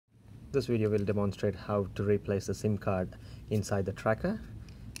This video will demonstrate how to replace the SIM card inside the tracker.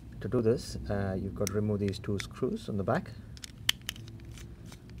 To do this, you've got to remove these two screws on the back.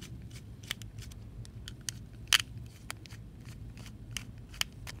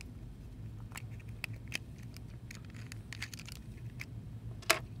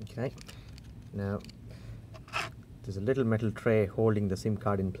 Okay, now there's a little metal tray holding the SIM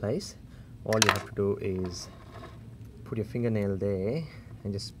card in place. All you have to do is put your fingernail there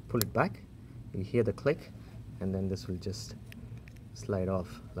and just pull it back. You hear the click, and then this will just slide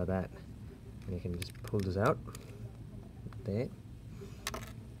off like that, and you can just pull this out there,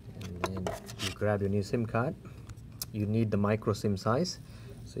 and then you grab your new SIM card. You need the micro SIM size,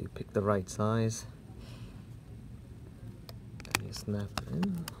 so you pick the right size and you snap it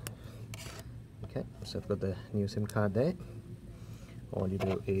in. Okay, so I've got the new SIM card there. All you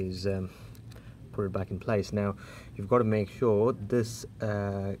do is put it back in place. Now you've got to make sure this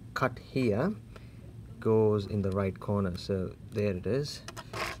cut here goes in the right corner. So there it is.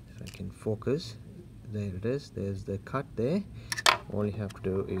 If I can focus, there it is. There's the cut there. All you have to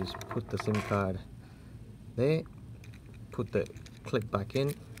do is put the SIM card there, put the clip back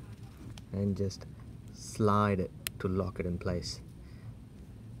in, and just slide it to lock it in place.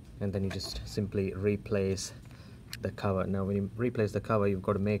 And then you just simply replace the cover. Now when you replace the cover, you've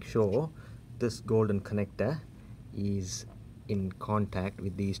got to make sure this golden connector is in contact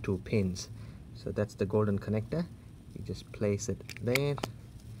with these two pins. So that's the golden connector. You just place it there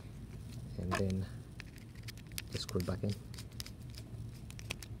and then just screw it back in.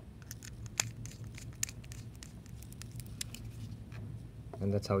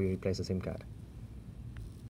 And that's how you replace a SIM card.